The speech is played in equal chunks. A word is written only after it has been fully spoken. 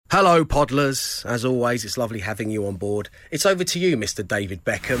Hello, Podlers. As always, it's lovely having you on board. It's over to you, Mr. David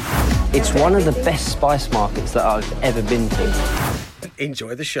Beckham. It's one of the best spice markets that I've ever been to.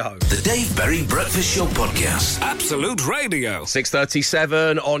 Enjoy the show. The Dave Berry Breakfast Show Podcast. Absolute Radio.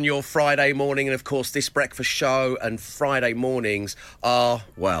 6:37 on your Friday morning. And, of course, this breakfast show and Friday mornings are,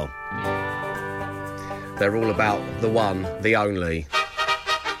 well, they're all about the one, the only.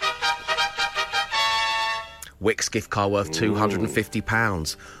 Wickes gift card worth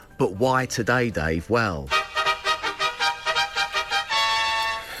 £250. But why today, Dave? Well,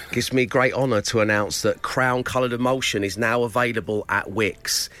 gives me great honour to announce that Crown Coloured Emulsion is now available at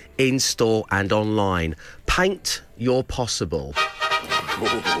Wickes, in-store and online. Paint your possible.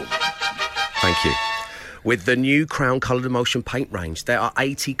 Thank you. With the new Crown Coloured Emulsion paint range, there are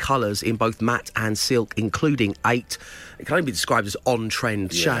 80 colours in both matte and silk, including 8, it can only be described as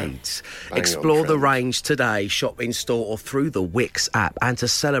on-trend shades. Explore the range today, shop in-store or through the Wickes app. And to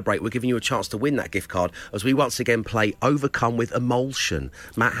celebrate, we're giving you a chance to win that gift card as we once again play Overcome with Emulsion.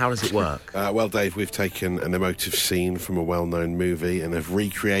 Matt, how does it work? Well, Dave, we've taken an emotive scene from a well-known movie and have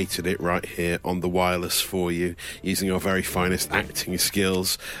recreated it right here on the wireless for you using your very finest acting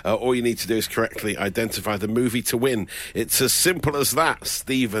skills. All you need to do is correctly identify the movie to win. It's as simple as that.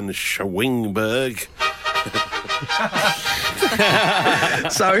 Steven Schwingberg.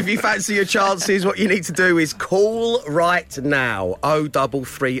 So if you fancy your chances, what you need to do is call right now.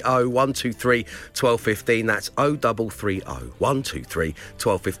 0330 123 1215. That's 0330 123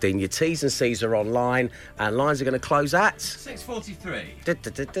 1215. Your T's and C's are online and lines are going to close at 6:43. The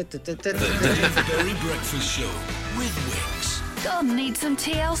Dave Berry Breakfast Show with Wickes. Garden needs some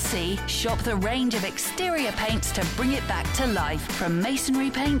TLC? Shop the range of exterior paints to bring it back to life. From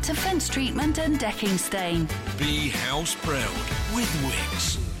masonry paint to fence treatment and decking stain. Be house proud with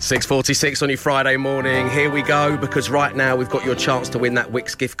Wickes. 6:46 on your Friday morning. Here we go, because right now we've got your chance to win that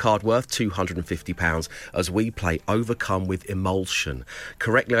Wickes gift card worth £250 as we play Overcome with Emulsion.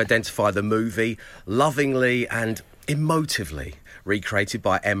 Correctly identify the movie, lovingly and emotively recreated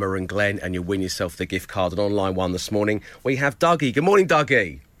by Emma and Glenn, and you'll win yourself the gift card. An online one this morning. We have Dougie. Good morning,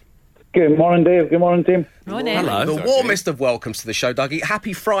 Dougie. Good morning, Dave. Good morning, team. Morning. Hello. The Dougie. warmest of welcomes to the show, Dougie.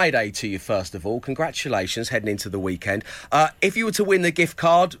 Happy Friday to you, first of all. Congratulations, heading into the weekend. If you were to win the gift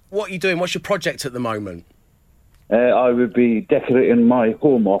card, what are you doing? What's your project at the moment? I would be decorating my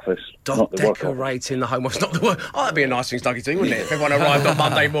home office, not the work office. Decorating the home office, not the work. Oh, that'd be a nice thing, Dougie, to do, wouldn't it? If everyone arrived on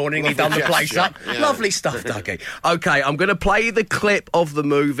Monday morning, he'd done the place up. Yeah. Lovely stuff, Dougie. OK, I'm going to play the clip of the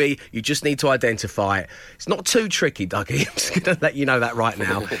movie. You just need to identify it. It's not too tricky, Dougie. I'm just going to let you know that right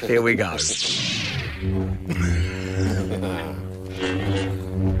now. Here we go.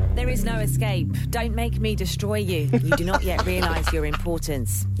 There is no escape. Don't make me destroy you. You do not yet realise your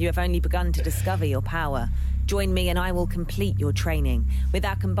importance. You have only begun to discover your power. Join me and I will complete your training. With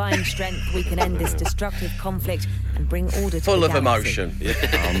our combined strength, we can end this destructive conflict and bring order to Full the of galaxy. emotion.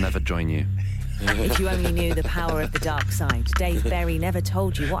 I'll never join you. If you only knew the power of the dark side. Dave Berry never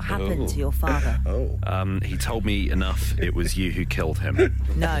told you what happened to your father. He told me enough. It was you who killed him.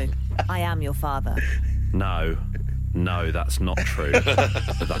 No, I am your father. No, that's not true.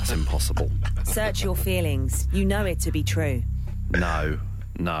 That's impossible. Search your feelings. You know it to be true. No.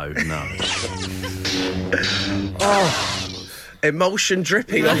 Emulsion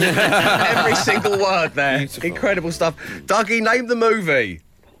dripping on every single word there. Beautiful. Incredible stuff. Dougie, name the movie.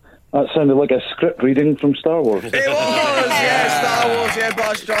 That sounded like a script reading from Star Wars. It was, yeah, Star Wars, yeah,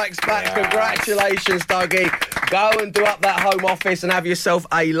 Empire Strikes Back. Congratulations, Dougie. Go and do up that home office and have yourself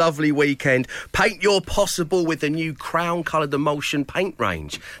a lovely weekend. Paint your possible with the new Crown Coloured Emulsion paint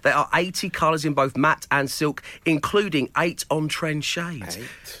range. There are 80 colours in both matte and silk, including 8 on-trend shades.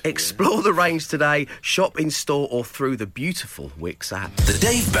 Explore the range today, shop in-store or through the beautiful Wickes app. The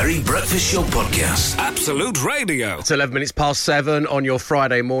Dave Berry Breakfast Show Podcast. Absolute Radio. It's 11 minutes past 7 on your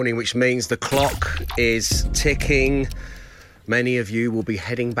Friday morning, which means the clock is ticking. Many of you will be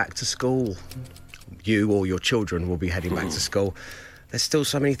heading back to school. You or your children will be heading back to school. There's still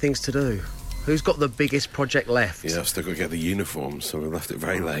so many things to do. Who's got the biggest project left? Yeah, I've still got to get the uniforms, so we left it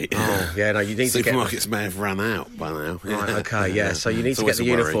very late. Oh, yeah, no, you need to get... Supermarkets may have run out by now. Right, OK, yeah, so you need to get the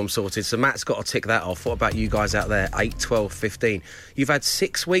uniform sorted. So Matt's got to tick that off. What about you guys out there? 8, 12, 15. You've had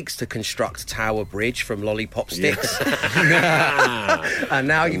 6 weeks to construct Tower Bridge from lollipop sticks. And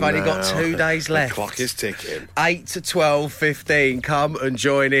now you've only got 2 days left. The clock is ticking. 8 to 12, 15. Come and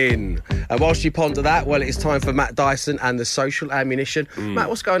join in. And whilst you ponder that, well, it's time for Matt Dyson and the social ammunition. Matt,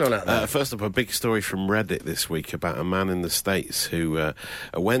 what's going on out there? First up, a big story from Reddit this week about a man in the States who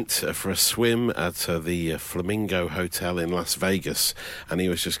went for a swim at the Flamingo Hotel in Las Vegas, and he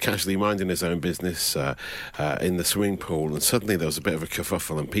was just casually minding his own business in the swimming pool, and suddenly there was a bit of a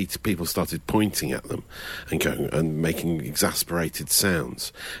kerfuffle, and people started pointing at them and going and making exasperated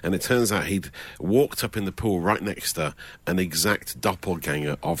sounds. And it turns out he'd walked up in the pool right next to an exact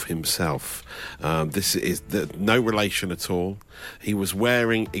doppelganger of himself. This is no relation at all. He was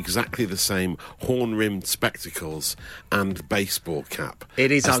wearing exactly the same horn-rimmed spectacles and baseball cap.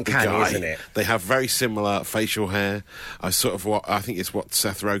 It is uncanny, isn't it? They have very similar facial hair. I think it's what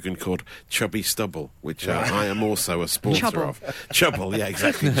Seth Rogen called chubby stubble, which I am also a supporter of. Chubble, yeah,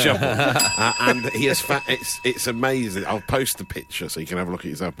 exactly, chubble. And he has it's amazing. I'll post the picture so you can have a look at it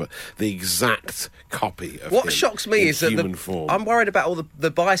yourself. But the exact copy of what him shocks me in is that human form. I'm worried about all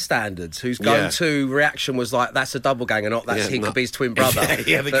the bystanders whose go-to reaction was like, "That's a doppelganger, not that's Hickaby's twin brother."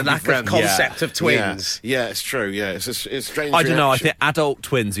 The lack of concept of twins. Yeah, it's true. Yeah, it's strange. I don't know. I think adult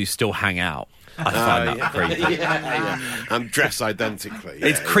twins who still hang out. I find that creepy. Yeah. And dress identically.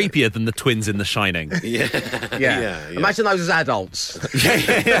 It's creepier than the twins in The Shining. Yeah. Imagine those as adults.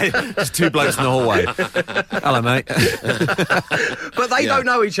 Just two blokes in the hallway. Hello, mate. But they don't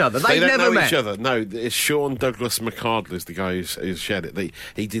know each other. They don't never know met each other. No, it's Sean Douglas McArdle is the guy who's shared it.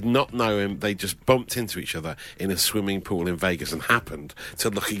 He did not know him. They just bumped into each other in a swimming pool in Vegas and happened to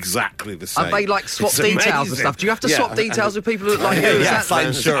look exactly the same. And they swap details and stuff. Do you have to swap details with people who look like you? Yes,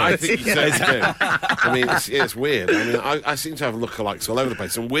 I'm sure. I think you certainly do. I mean, it's weird. I mean, I seem to have lookalikes all over the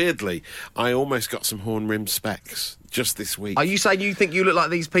place. And weirdly, I almost got some horn-rimmed specs just this week. Are you saying you think you look like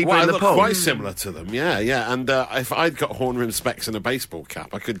these people in the pool? I look quite similar to them, yeah. And if I'd got horn-rimmed specs and a baseball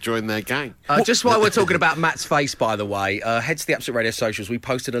cap, I could join their gang. Just while we're talking about Matt's face, by the way, head to the Absolute Radio socials. We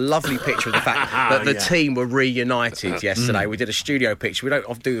posted a lovely picture of the fact that the team were reunited yesterday. We did a studio picture. We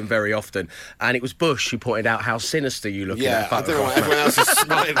don't do them very often. And it was Bush who pointed out how sinister you look in that photograph. I don't know why everyone else is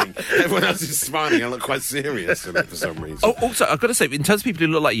smiling. Everyone else is smiling. I look quite serious in it for some reason. Oh, also, I've got to say, in terms of people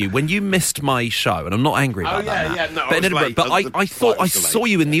who look like you, when you missed my show, and I'm not angry about that, no, I thought I saw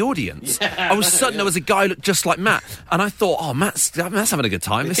you in the audience. I was certain there was a guy who looked just like Matt, and I thought, oh, Matt's having a good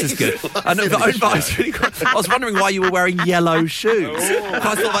time. This is good. I was wondering why you were wearing yellow shoes.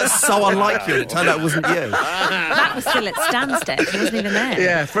 I thought that's so unlike you, and it turned out it wasn't you. Matt was still at Stansted. He wasn't even there.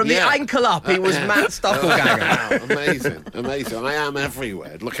 Yeah, from the ankle up, he was Matt's doppelganger. Wow, amazing. I am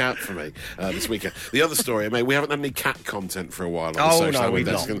everywhere. Look out for me this weekend. The other story, mate, we haven't had any cat content for a while on the social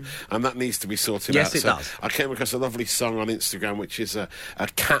media desk, and that needs to be sorted out. Yes, it does. I came across a lovely song on Instagram, which is a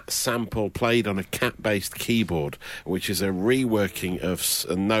cat sample played on a cat-based keyboard, which is a reworking of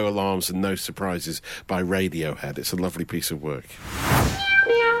No Alarms and No Surprises by Radiohead. It's a lovely piece of work.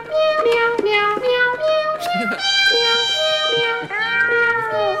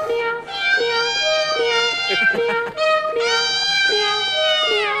 It's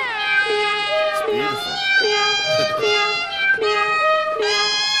beautiful.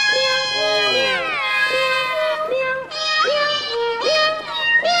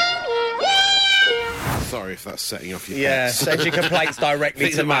 Sorry if that's setting off your pets. Send your complaints directly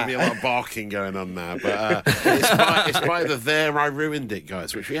to there Matt. might be a lot of barking going on now, but it's by the There I Ruined It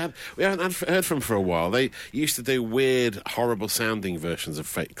guys, which we haven't heard from for a while. They used to do weird, horrible sounding versions of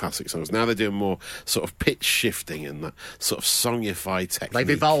fake classic songs. Now they're doing more sort of pitch shifting and that sort of songified technique.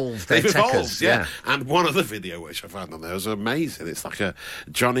 They've evolved. They've evolved, yeah. And one other video which I found on there was amazing. It's like a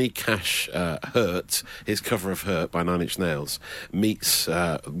Johnny Cash Hurt, his cover of Hurt by Nine Inch Nails, meets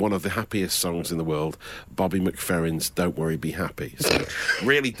one of the happiest songs in the world, Bobby McFerrin's Don't Worry, Be Happy. So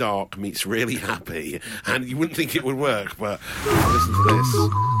really dark meets really happy, and you wouldn't think it would work, but listen to this.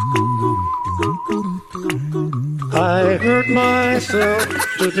 I hurt myself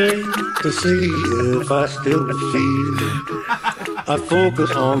today to see if I still feel it. I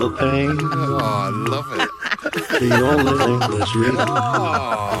focus on the pain. Oh, I love it. The only thing that's real.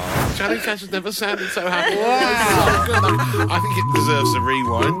 Oh, Johnny Cash has never sounded so happy. Wow. So good. I think it deserves a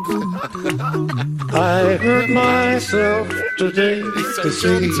rewind. I hurt myself today to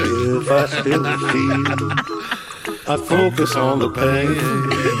see if I still feel. I focus on the pain.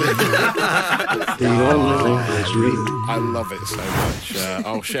 The only thing that's real. I love it so much.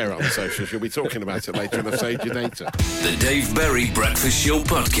 I'll share it on the socials. You'll be talking about it later, and I've saved your data. The Dave Berry Breakfast Show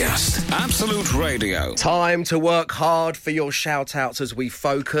Podcast. Absolute Radio. Time to work hard for your shout-outs as we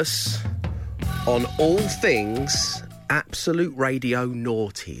focus on all things Absolute Radio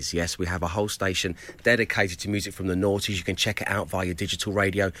Noughties. Yes, we have a whole station dedicated to music from the noughties. You can check it out via your digital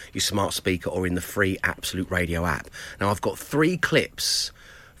radio, your smart speaker, or in the free Absolute Radio app. Now, I've got 3 clips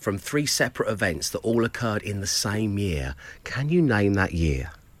from 3 separate events that all occurred in the same year. Can you name that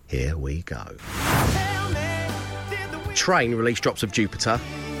year? Here we go. Train released Drops of Jupiter,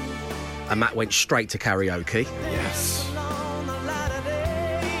 and Matt went straight to karaoke. Yes.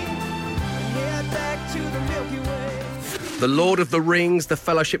 The Lord of the Rings, The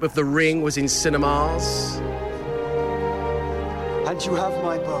Fellowship of the Ring was in cinemas. And you have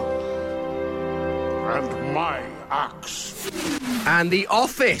my bow. And my axe. And The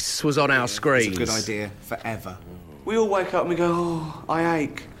Office was on our screens. It's a good idea forever. We all wake up and we go, oh, I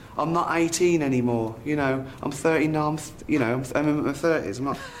ache. I'm not 18 anymore. You know, I'm 30 now. I'm in my 30s. I'm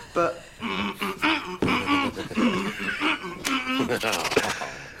not. But.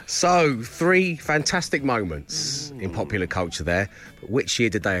 So, 3 fantastic moments in popular culture there. But which year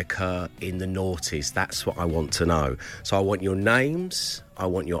did they occur in the noughties? That's what I want to know. So I want your names, I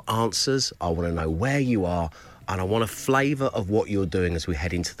want your answers, I want to know where you are, and I want a flavour of what you're doing as we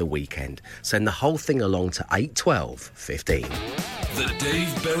head into the weekend. Send the whole thing along to 81215. The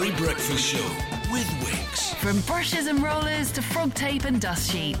Dave Berry Breakfast Show with Wix. From brushes and rollers to frog tape and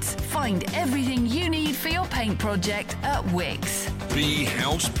dust sheets, find everything you need for your paint project at Wix. Be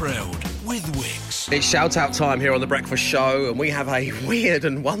house proud with Wix. It's shout-out time here on The Breakfast Show, and we have a weird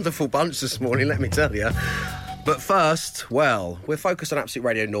and wonderful bunch this morning, let me tell you. But first, well, we're focused on Absolute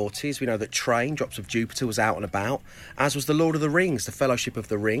Radio Noughties. We know that Train, Drops of Jupiter, was out and about, as was The Lord of the Rings, The Fellowship of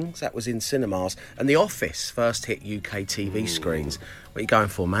the Rings. That was in cinemas. And The Office first hit UK TV screens. What are you going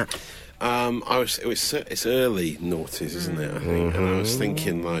for, Matt? It's early noughties, isn't it? I think, and I was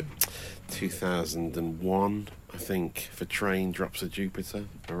thinking like 2001. I think for Train, Drops of Jupiter.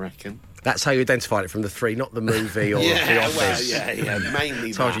 I reckon. That's how you identified it from the 3, not the movie or The Office. Well, yeah,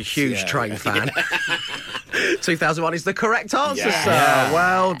 mainly. Told you, huge Train fan. 2001 is the correct answer, Yeah. sir. Yeah.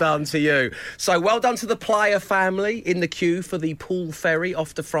 Well done to you. So well done to the Playa family in the queue for the pool ferry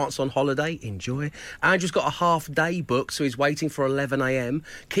off to France on holiday. Enjoy. Andrew's got a half-day book, so he's waiting for 11 a.m.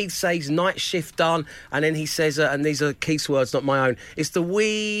 Keith says night shift done, and then he says, and these are Keith's words, not my own, it's the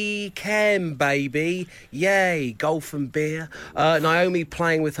weekend, baby. Yay, golf and beer. Naomi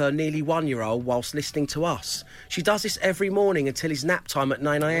playing with her nearly 1-year-old whilst listening to us. She does this every morning until his nap time at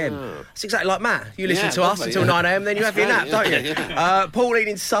 9 a.m. It's exactly like Matt. You listen to us until 9 a.m, then you have your nap, don't you? Pauline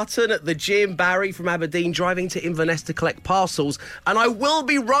in Sutton at the gym, Barry from Aberdeen driving to Inverness to collect parcels, and I will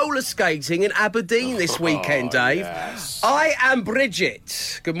be roller skating in Aberdeen this weekend, Dave. Yes. I am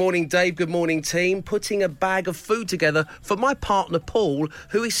Bridget. Good morning, Dave. Good morning, team. Putting a bag of food together for my partner, Paul,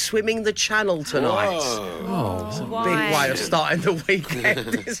 who is swimming the Channel tonight. It's a big way of starting the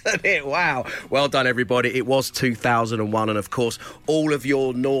weekend, isn't it? Wow. Well done, everybody. It was 2001, and of course, all of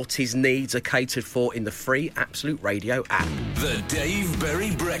your naughties needs are catered for in the free Absolute Radio app. The Dave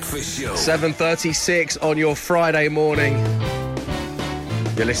Berry Breakfast Show. 7:36 on your Friday morning.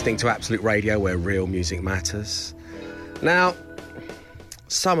 You're listening to Absolute Radio, where real music matters. Now,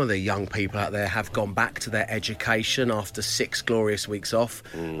 some of the young people out there have gone back to their education after 6 glorious weeks off,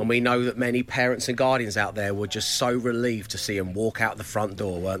 and we know that many parents and guardians out there were just so relieved to see them walk out the front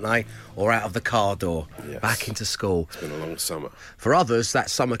door, weren't they? Or out of the car door, back into school. It's been a long summer. For others, that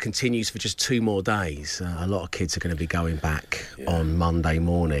summer continues for just 2 more days. A lot of kids are going to be going back on Monday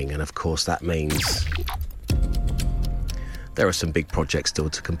morning, and of course that means there are some big projects still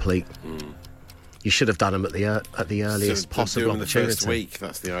to complete. You should have done them at the earliest possible opportunity. The first week,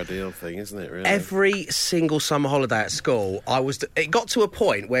 that's the ideal thing, isn't it, really? Every single summer holiday at school, it got to a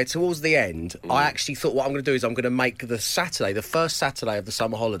point where towards the end, I actually thought what I'm going to do is I'm going to make the first Saturday of the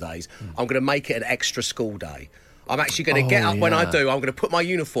summer holidays, I'm going to make it an extra school day. I'm actually going to get up when I do, I'm going to put my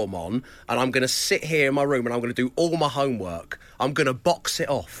uniform on, and I'm going to sit here in my room and I'm going to do all my homework. I'm going to box it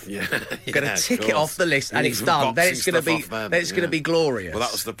off. I'm going to tick it off the list, and it's done. Then it's going to be glorious. Well,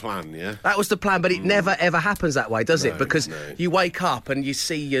 that was the plan, yeah? That was the plan, but it never ever happens that way, does it? Because you wake up and you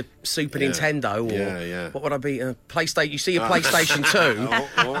see your Super Nintendo, or what would I be? PlayStation. You see your PlayStation 2,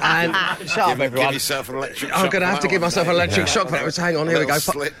 and shut up, everyone. Give yourself an electric I'm going to have to give myself an electric shock for that. Hang on, here we go.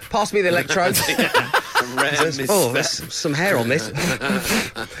 Pass me the electrodes. There's some hair on this.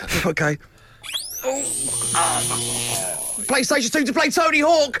 Okay. PlayStation 2 to play Tony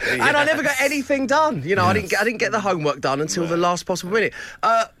Hawk, and I never got anything done. You know, I didn't get the homework done until the last possible minute.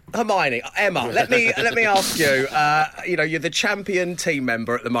 Hermione, Emma, let me ask you. You know, you're the champion team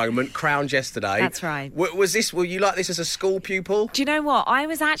member at the moment, crowned yesterday. That's right. Were you like this as a school pupil? Do you know what? I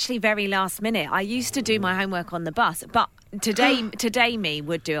was actually very last minute. I used to do my homework on the bus, but Today me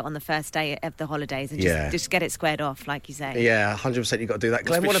would do it on the first day of the holidays and just get it squared off, like you say. Yeah, 100% you've got to do that.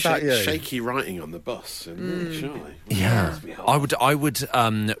 Glenn, what about you? Shaky writing on the bus, surely. Yeah, I would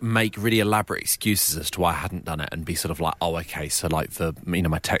make really elaborate excuses as to why I hadn't done it, and be sort of like, oh, okay, so like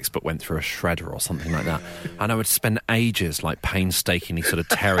my textbook went through a shredder or something like that, and I would spend ages like painstakingly sort of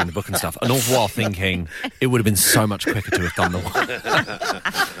tearing the book and stuff, and all the while thinking it would have been so much quicker to have done the one.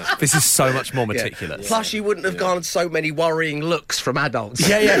 This is so much more meticulous. Plus, you wouldn't have garnered so many worrying looks from adults.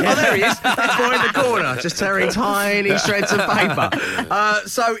 Yeah. Oh, there he is. That boy in the corner, just tearing tiny shreds of paper.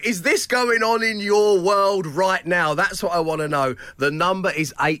 So, is this going on in your world right now? That's what I want to know. The number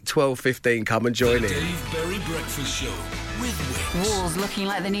is 8 12 15. Come and join in. Dave Berry Breakfast Show with Wix. Walls looking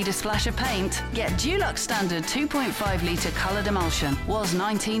like they need a splash of paint? Get Dulux Standard 2.5 litre coloured emulsion. Was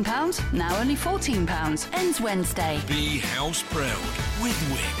 £19, now only £14. Ends Wednesday. Be house proud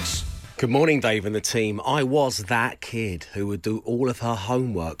with Wix. Good morning, Dave and the team. I was that kid who would do all of her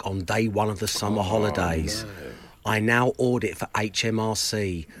homework on day one of the summer holidays. No. I now audit for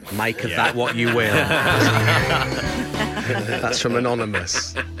HMRC. Make of that what you will. That's from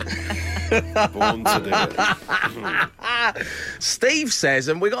Anonymous. Born to do it. Steve says,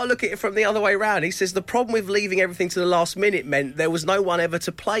 and we've got to look at it from the other way around. He says the problem with leaving everything to the last minute meant there was no one ever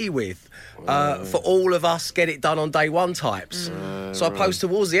to play with. For all of us get it done on day one types. So I suppose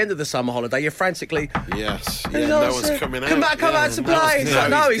towards the end of the summer holiday, you're frantically... Yes. Yeah, no one's coming out. Come out to play.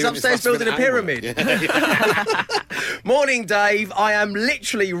 He's upstairs building a pyramid. Yeah. Morning, Dave. I am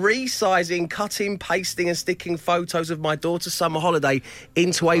literally resizing, cutting, pasting and sticking photos of my daughter's summer holiday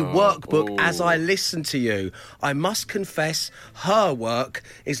into a workbook as I listen to you. I must confess, her work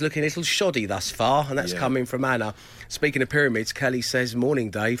is looking a little shoddy thus far, and that's coming from Anna. Speaking of pyramids, Kelly says, morning,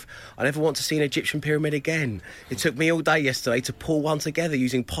 Dave. I never want to see an Egyptian pyramid again. It took me all day yesterday to pull one together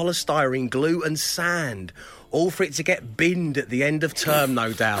using polystyrene, glue and sand. All for it to get binned at the end of term,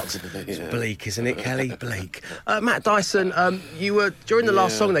 no doubt. It's bleak, isn't it, Kelly? Bleak. Matt Dyson, you were, during the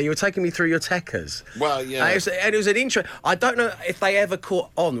last song there, you were taking me through your techers. Well, yeah. And it was an intro. I don't know if they ever caught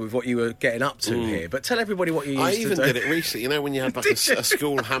on with what you were getting up to here, but tell everybody what you used to do. I even did it recently. You know, when you had like a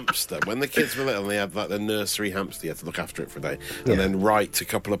school hamster, when the kids were little, and they had like the nursery hamster, you had to look after it for a day, and then write a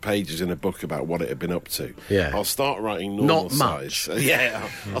couple of pages in a book about what it had been up to. Yeah. I'll start writing normal size. Not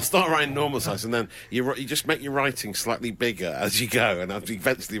much. I'll start writing normal size, and then you just make your writing slightly bigger as you go, and I'll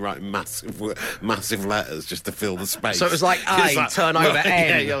eventually write massive letters just to fill the space. So it was like A, turn over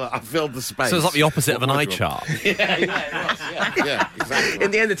N. Yeah, I filled the space. So it's like the opposite of an eye chart. Yeah, exactly. In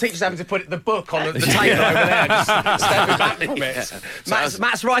the end, the teacher's having to put the book on the table over there, just stepping back from it.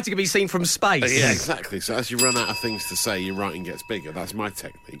 Matt's writing can be seen from space. Yeah, exactly. So as you run out of things to say, your writing gets bigger. That's my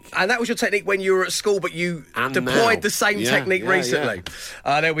technique. And that was your technique when you were at school, but you deployed the same technique recently.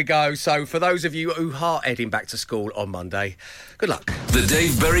 There we go. So for those of you who are heading back to school on Monday, good luck. The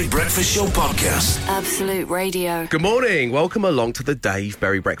Dave Berry Breakfast Show podcast. Absolute Radio. Good morning. Welcome along to the Dave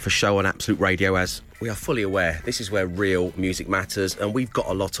Berry Breakfast Show on Absolute Radio. As we are fully aware, this is where real music matters, and we've got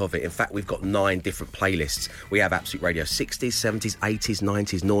a lot of it. In fact, we've got 9 different playlists. We have Absolute Radio 60s, 70s, 80s,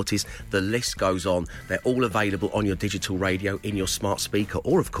 90s, noughties. The list goes on. They're all available on your digital radio, in your smart speaker,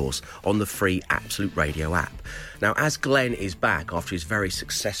 or, of course, on the free Absolute Radio app. Now, as Glenn is back after his very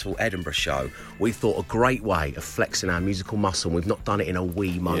successful Edinburgh show, we thought a great way of flexing our musical muscle, and we've not done it in a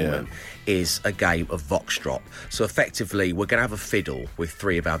wee moment, is a game of Vox Drop. So effectively, we're going to have a fiddle with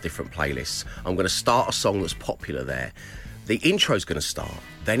 3 of our different playlists. I'm going to start a song that's popular there. The intro's going to start,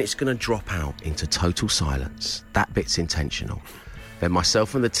 then it's going to drop out into total silence. That bit's intentional. Then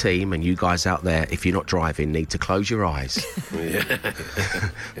myself and the team, and you guys out there, if you're not driving, need to close your eyes.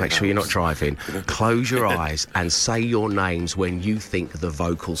 Make sure you're not driving. Close your eyes and say your names when you think the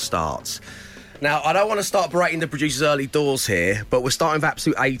vocal starts. Now, I don't want to start berating the producers early doors here, but we're starting with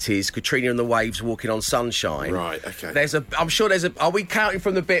Absolute 80s, Katrina and the Waves, Walking on Sunshine. Right, okay. I'm sure there's a... Are we counting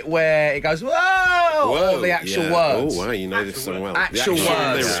from the bit where it goes, whoa, or the actual words? Oh, wow, you know this song well. Actual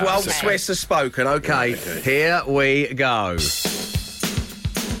words. 12 Swiss has spoken. Okay, here we go.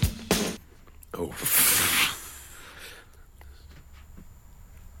 Oh.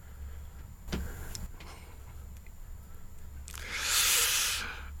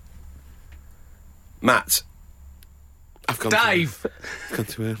 Matt. Dave. I've gone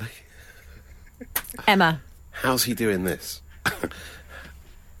too early. Emma. How's he doing this?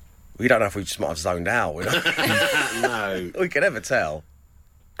 We don't know if we just might have zoned out. No. We can never tell.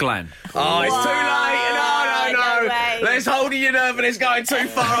 Glenn. Oh, it's too late. No. Let's hold your nerve and it's going too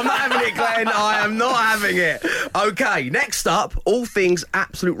far. I'm not having it, Glenn. I am not having it. Okay, next up, all things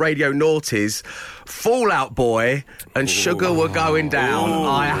Absolute Radio noughties. Fall Out Boy and Sugar Were Going Down.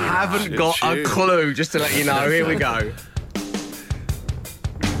 I haven't got a clue, just to let you know. Here we go.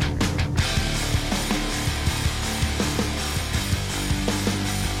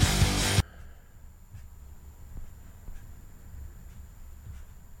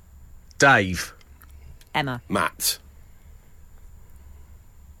 Dave. Emma. Matt.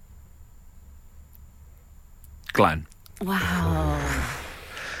 Glenn. Wow.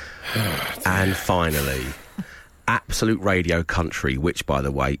 And finally, Absolute Radio Country, which, by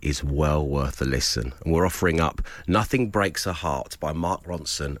the way, is well worth a listen. And we're offering up Nothing Breaks a Heart by Mark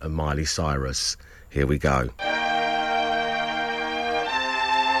Ronson and Miley Cyrus. Here we go.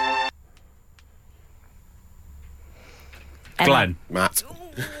 Glenn. Matt.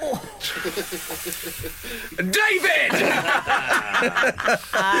 David!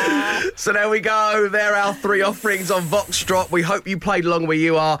 So there we go. There are our 3 offerings on Vox Drop. We hope you played along where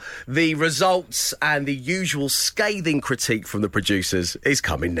you are. The results and the usual scathing critique from the producers is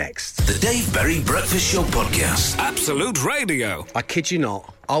coming next. The Dave Berry Breakfast Show Podcast. Absolute Radio. I kid you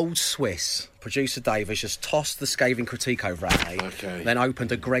not, Old Swiss, producer Dave, has just tossed the scathing critique over at me, then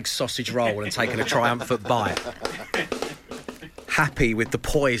opened a Greg's sausage roll and taken a triumphant bite. Happy with the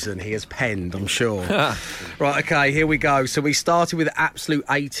poison he has penned, I'm sure. Right, OK, here we go. So we started with Absolute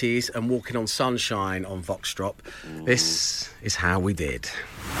 80s and Walking on Sunshine on Vox Drop. This is how we did.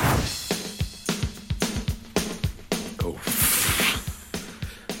 Oh.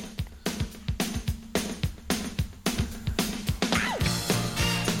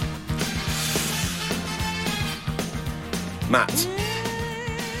 Matt.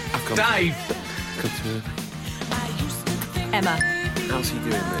 Dave. Emma. How's he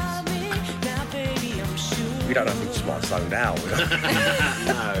doing this? We don't know if it's smart zoned out.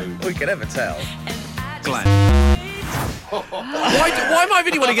 No. We can never tell. Glenn. Why am I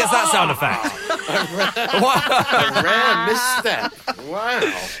really one who gets that sound effect? A rare misstep. Wow.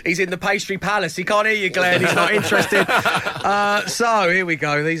 He's in the pastry palace. He can't hear you, Glenn. He's not interested. So here we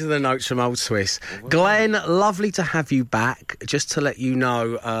go. These are the notes from Old Swiss. Glenn, lovely to have you back. Just to let you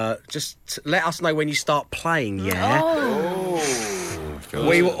know, let us know when you start playing, yeah?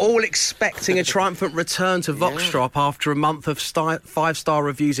 We were all expecting a triumphant return to Vox Drop after a month of 5-star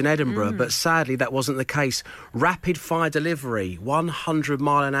reviews in Edinburgh, but sadly that wasn't the case. Rapid fire delivery,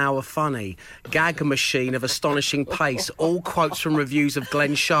 100-mile-an-hour funny, gag machine of astonishing pace, all quotes from reviews of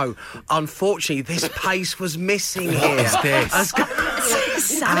Glenn's show. Unfortunately, this pace was missing here. As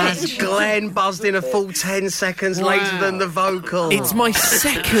Glenn buzzed in a full 10 seconds later than the vocal. It's my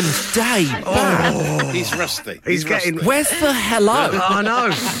second day. He's rusty. He's getting... Where's the hello? I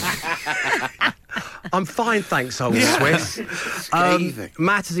know. I'm fine, thanks, Old Swiss.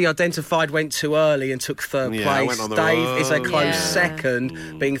 Matt, as he identified, went too early and took third place. Dave is a close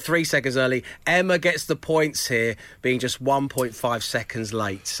second, being 3 seconds early. Emma gets the points here, being just 1.5 seconds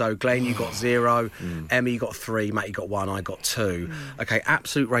late. So, Glenn, you got 0. Emma, you got 3. Matt, you got 1. I got 2. OK,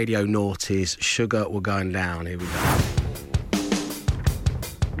 Absolute Radio noughties. Sugar, we're going down. Here we go.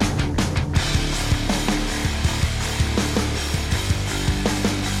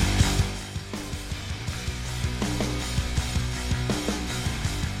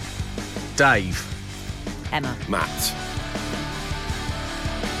 Dave. Emma. Matt.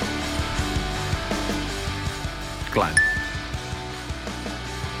 Glenn.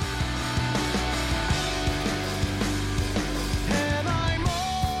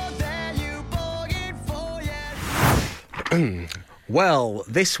 Well,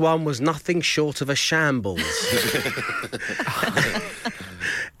 this one was nothing short of a shambles.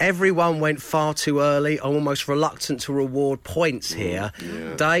 Everyone went far too early. I'm almost reluctant to reward points here.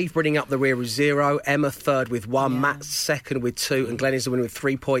 Dave bringing up the rear with 0. Emma third with 1. Matt second with 2. And Glenn is the winner with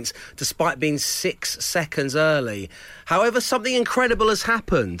 3 points, despite being 6 seconds early. However, something incredible has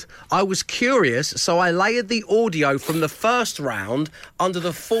happened. I was curious, so I layered the audio from the first round under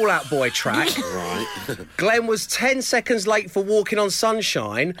the Fall Out Boy track. Right. Glenn was 10 seconds late for Walking on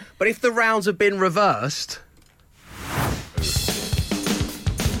Sunshine, but if the rounds had been reversed...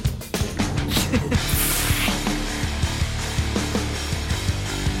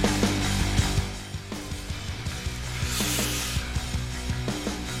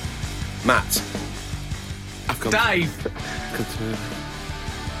 Matt. Dave.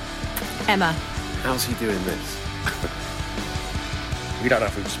 Emma. How's he doing this? We don't know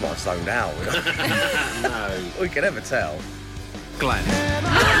if we were smart zoned out. No. We can never tell. Glenn. There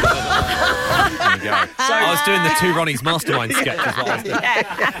you go. I was doing the 2 Ronnie's Mastermind sketch. Is what I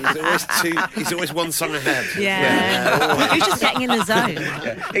was doing. He's always one song ahead. Yeah. He's just getting in the zone.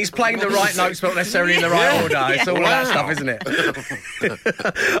 Yeah. He's playing the right notes, but not necessarily in the right order. It's all of that stuff, isn't it?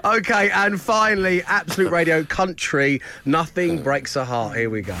 OK, and finally, Absolute Radio Country, Nothing Breaks a Heart.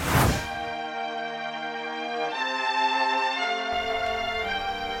 Here we go.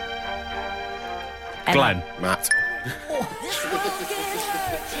 Glenn. Matt.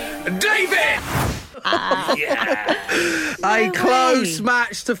 David! A close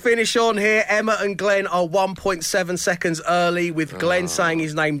match to finish on here. Emma and Glenn are 1.7 seconds early, with Glenn saying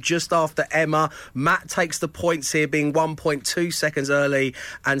his name just after Emma. Matt takes the points here, being 1.2 seconds early.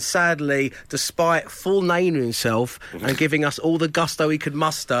 And sadly, despite full naming himself and giving us all the gusto he could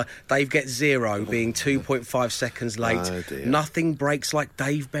muster, Dave gets 0, being 2.5 seconds late. Oh, dear. Nothing breaks like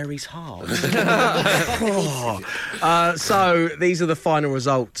Dave Berry's heart. So these are the final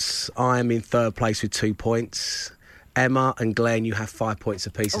results. I am in third place with 2 points. Emma and Glenn, you have 5 points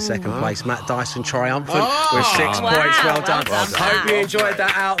apiece in second place. Matt Dyson triumphant with 6 points. Well done. Hope you enjoyed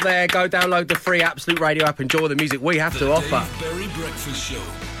that out there. Go download the free Absolute Radio app. Enjoy the music we have to offer. Dave Berry Breakfast Show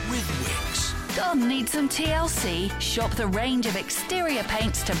with Wix. Don needs some TLC? Shop the range of exterior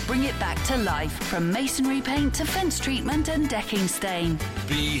paints to bring it back to life. From masonry paint to fence treatment and decking stain.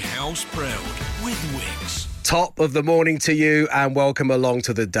 Be house proud with Wix. Top of the morning to you, and welcome along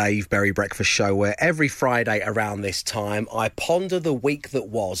to the Dave Berry Breakfast Show, where every Friday around this time I ponder the week that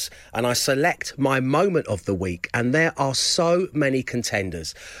was and I select my moment of the week, and there are so many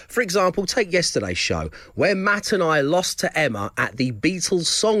contenders. For example, take yesterday's show where Matt and I lost to Emma at the Beatles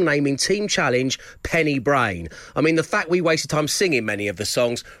song naming team challenge Penny Brain. I mean, the fact we wasted time singing many of the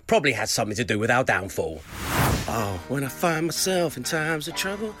songs probably had something to do with our downfall. Oh, when I find myself in times of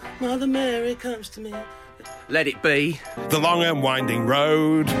trouble, Mother Mary comes to me. Let it be. The long and winding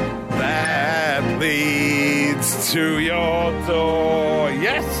road that leads to your door.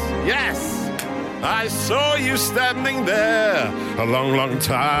 Yes, yes. I saw you standing there a long, long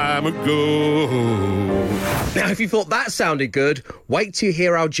time ago. Now, if you thought that sounded good, wait till you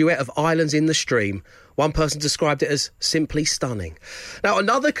hear our duet of Islands in the Stream. One person described it as simply stunning. Now,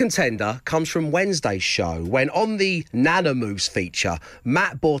 another contender comes from Wednesday's show, when on the Nana Moves feature,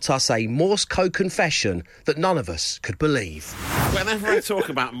 Matt brought us a Morse code confession that none of us could believe. Whenever I talk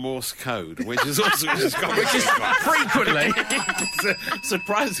about Morse code, which is frequently, it's a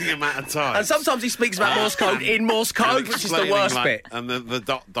surprising amount of time. And sometimes he speaks about Morse code in Morse code, which is the worst bit. And the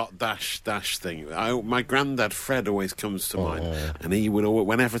dot dash thing. My granddad Fred always comes to mind, and he would always,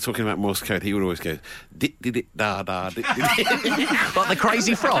 whenever talking about Morse code, he would always go dit da da dit. Like the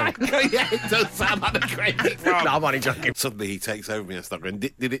crazy frog. Yeah, it does sound like a crazy frog. No, I'm only joking. Suddenly he takes over me and starts going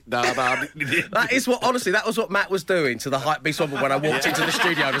dit da da dit. That is what, honestly, that was what Matt was doing to the Hype Beast one when I walked into the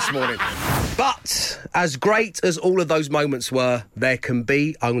studio this morning. But as great as all of those moments were, there can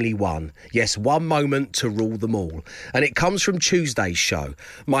be only one. Yes, one moment to rule them all. And it comes from Tuesday's show.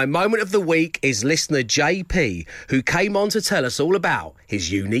 My moment of the week is listener JP, who came on to tell us all about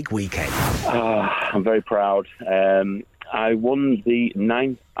his unique weekend. I'm very proud. I won the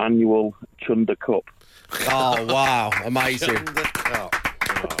 9th annual Chunder Cup. Oh, wow. Amazing.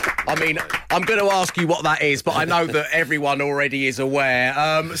 I mean, I'm going to ask you what that is, but I know that everyone already is aware.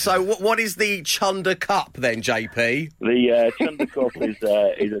 So what is the Chunder Cup then, JP? The Chunder Cup is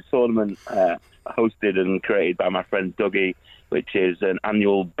a tournament hosted and created by my friend Dougie, which is an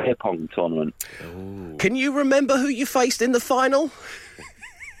annual beer pong tournament. Ooh. Can you remember who you faced in the final?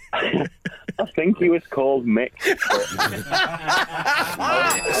 I think he was called Mick. Some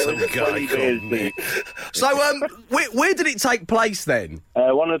guy called Mick. So, where did it take place then?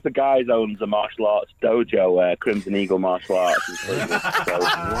 One of the guys owns a martial arts dojo, Crimson Eagle Martial Arts. So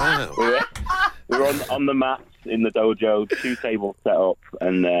wow. We were on the mats in the dojo, 2 tables set up,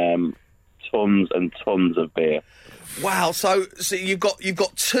 and tons and tons of beer. Wow, so you've got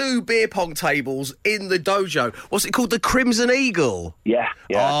 2 beer pong tables in the dojo. What's it called? The Crimson Eagle? Yeah.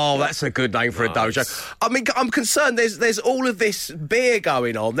 Oh, that's a good name for a dojo. I mean, I'm concerned there's all of this beer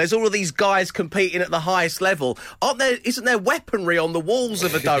going on. There's all of these guys competing at the highest level. Isn't there weaponry on the walls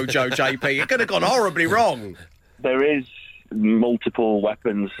of a dojo, JP? It could have gone horribly wrong. There is multiple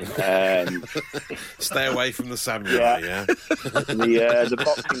weapons. Stay away from the samurai, yeah? The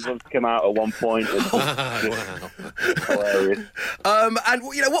boxing gloves came out at one point. Wow. Hilarious. And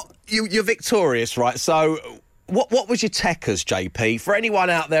you know what? You're victorious, right? So what was your techers, JP? For anyone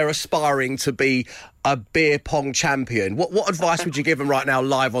out there aspiring to be a beer pong champion, what advice would you give them right now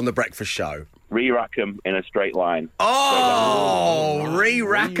live on The Breakfast Show? Re-rack them in a straight line. Oh,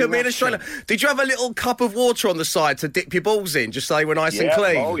 re-rack them in a straight line. Did you have a little cup of water on the side to dip your balls in, just so they were nice and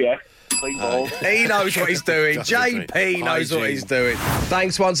clean? Oh, yeah. Clean balls. He knows what he's doing. JP knows what he's doing.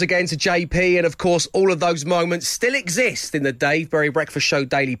 Thanks once again to JP, and of course, all of those moments still exist in the Dave Berry Breakfast Show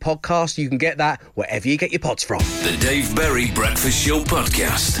Daily Podcast. You can get that wherever you get your pods from. The Dave Berry Breakfast Show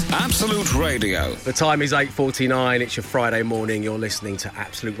Podcast. Absolute Radio. The time is 8:49. It's your Friday morning. You're listening to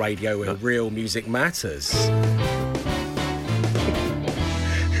Absolute Radio, where real music matters.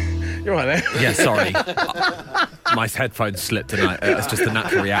 You're right there. Yeah, sorry. My headphones slipped tonight. It's just a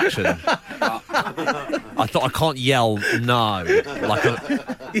natural reaction. I thought I can't yell no. Like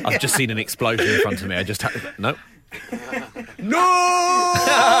I've just seen an explosion in front of me. I just no. No!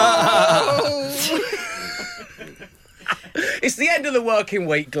 It's the end of the working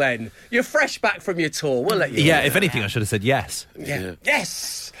week, Glenn. You're fresh back from your tour. We'll let you. Yeah, if anything, I should have said yes. Yeah.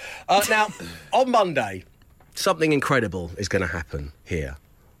 Yes! Now, on Monday, something incredible is going to happen here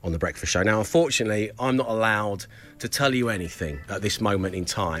on The Breakfast Show. Now, unfortunately, I'm not allowed to tell you anything at this moment in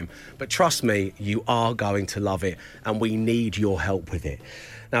time, but trust me, you are going to love it, and we need your help with it.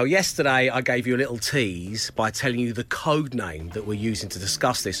 Now, yesterday, I gave you a little tease by telling you the code name that we're using to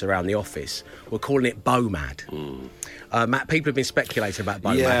discuss this around the office. We're calling it BOMAD. Matt, people have been speculating about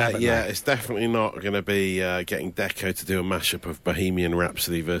BOMAD, haven't they? It's definitely not going to be getting Deco to do a mashup of Bohemian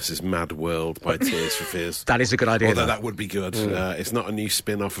Rhapsody versus Mad World by Tears for Fears. That is a good idea, Although though. that would be good. It's not a new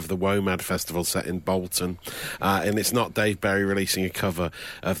spin-off of the WOMAD festival set in Bolton. And it's not Dave Berry releasing a cover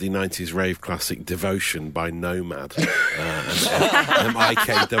of the 90s rave classic Devotion by Nomad. And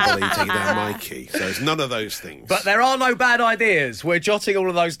M-I-K-E-E taking down Mikey. So it's none of those things. But there are no bad ideas. We're jotting all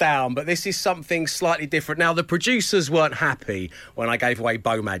of those down, but this is something slightly different. Now, the producers weren't happy when I gave away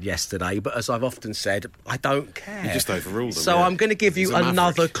BOMAD yesterday, but as I've often said, I don't care. You just overruled them. So I'm going to give you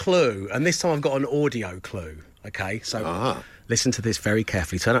another clue, and this time I've got an audio clue. Okay, so listen to this very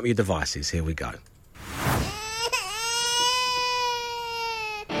carefully. Turn up your devices. Here we go.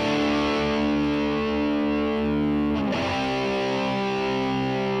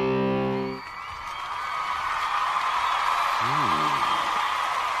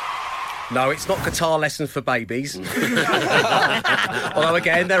 No, it's not guitar lessons for babies. Although,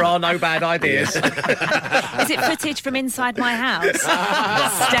 again, there are no bad ideas. Is it footage from inside my house?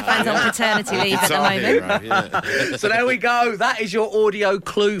 Stefan's on paternity leave at the moment. So there we go. That is your audio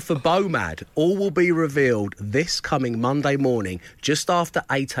clue for BOMAD. All will be revealed this coming Monday morning, just after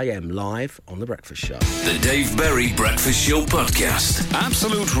 8 a.m, live on The Breakfast Show. The Dave Berry Breakfast Show Podcast.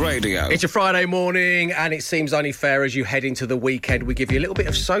 Absolute Radio. It's a Friday morning, and it seems only fair as you head into the weekend, we give you a little bit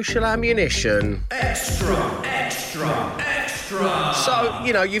of social ammunition. Extra, extra, extra. So,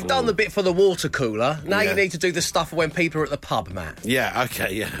 you know, you've done the bit for the water cooler. Now you need to do the stuff when people are at the pub, Matt. Yeah,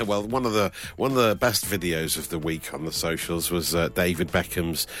 okay, yeah. Well, one of the best videos of the week on the socials was David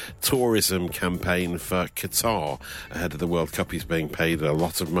Beckham's tourism campaign for Qatar ahead of the World Cup. He's being paid a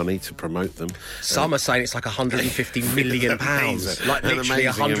lot of money to promote them. Some are saying it's like £150 million. Like literally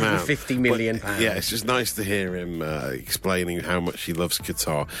 £150 million. Yeah, it's just nice to hear him explaining how much he loves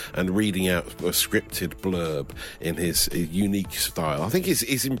Qatar and reading out a scripted blurb in his unique style. I think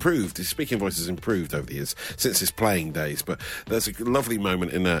he's improved. His speaking voice has improved over the years since his playing days. But there's a lovely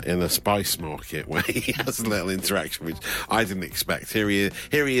moment in a spice market where he has a little interaction which I didn't expect. Here he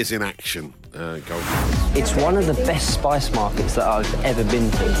is in action. It's one of the best spice markets that I've ever been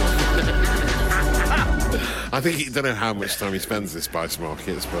to. I think he don't know how much time he spends in spice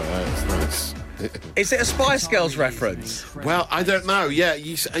markets, but it's nice. Is it a Spice Girls reference? Well, I don't know. Yeah,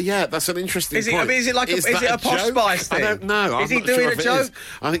 that's an interesting point. I mean, is it a Posh Spice thing? I don't know. Is he doing a joke?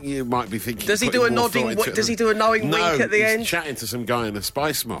 I think you might be thinking. Does he do a nodding? Does he do a knowing wink at the end? He's chatting to some guy in a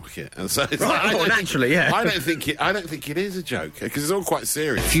spice market, and so naturally, yeah. I don't think it is a joke because it's all quite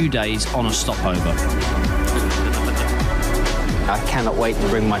serious. A few days on a stopover. I cannot wait to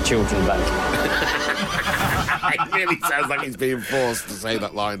bring my children back. It really sounds like he's being forced to say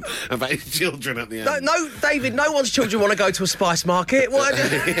that line about his children at the end. No, David, no one's children want to go to a spice market. What?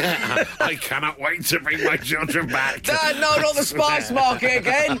 I cannot wait to bring my children back. Dad, no, not the spice market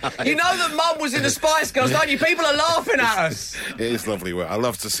again. You know that Mum was in the Spice Girls, don't you? People are laughing at us. It is lovely work. I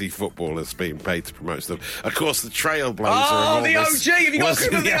love to see footballers being paid to promote stuff. Of course, the trailblazer. Oh, the OG. Have you got a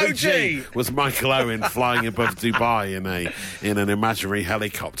clip of the OG? Was Michael Owen flying above Dubai in an imaginary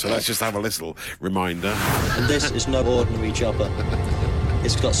helicopter. Let's just have a little reminder. And this is no ordinary chopper.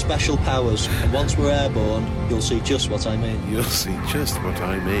 It's got special powers, and once we're airborne, you'll see just what I mean. You'll see just what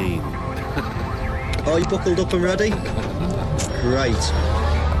I mean. Are you buckled up and ready? Great.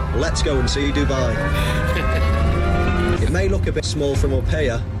 Let's go and see Dubai. It may look a bit small from up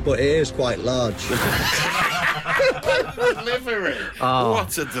here, but it is quite large. Delivery.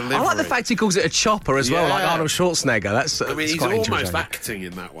 What a delivery. I like the fact he calls it a chopper as well, like Arnold Schwarzenegger. He's quite almost acting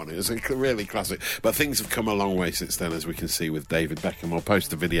in that one. It was really classic. But things have come a long way since then, as we can see with David Beckham. I'll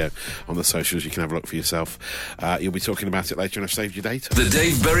post a video on the socials. You can have a look for yourself. You'll be talking about it later, and I've saved your data. The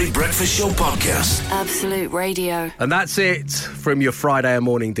Dave Berry Breakfast Show Podcast. Absolute Radio. And that's it from your Friday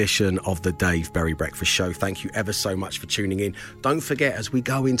morning edition of the Dave Berry Breakfast Show. Thank you ever so much for tuning in. Don't forget, as we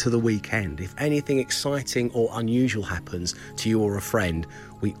go into the weekend, if anything exciting or unusual happens to you or a friend,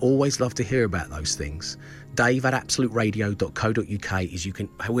 we always love to hear about those things. dave@absoluteradio.co.uk is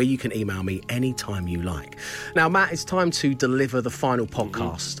where you can email me anytime you like. Now, Matt, it's time to deliver the final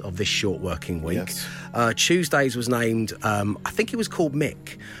podcast of this short working week. Yes. Tuesdays was named, I think it was called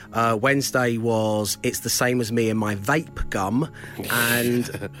Mick. Wednesday was It's the Same as Me and My Vape Gum.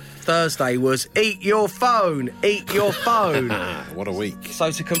 And Thursday was Eat Your Phone, Eat Your Phone. What a week.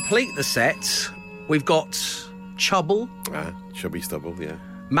 So to complete the set, we've got Chubble. Chubby Stubble, yeah.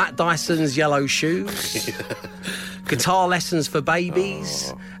 Matt Dyson's Yellow Shoes. Guitar Lessons for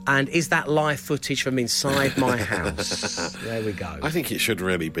Babies. And Is That Live Footage from Inside My House? There we go. I think it should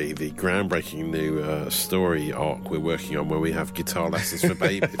really be the groundbreaking new story arc we're working on, where we have guitar lessons for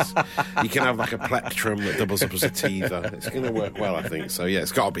babies. You can have like a plectrum that doubles up as a teether. It's going to work well, I think. So, yeah,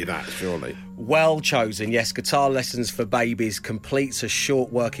 it's got to be that, surely. Well chosen. Yes, Guitar Lessons for Babies completes a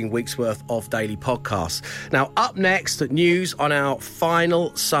short working week's worth of daily podcasts. Now, up next, news on our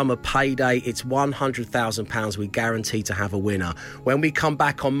final summer payday. It's £100,000. We guarantee to have a winner. When we come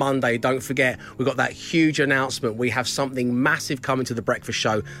back on Monday, don't forget, we've got that huge announcement. We have something massive coming to the breakfast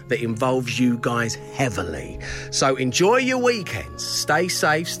show that involves you guys heavily. So enjoy your weekends. Stay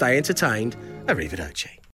safe, stay entertained. Arrivederci.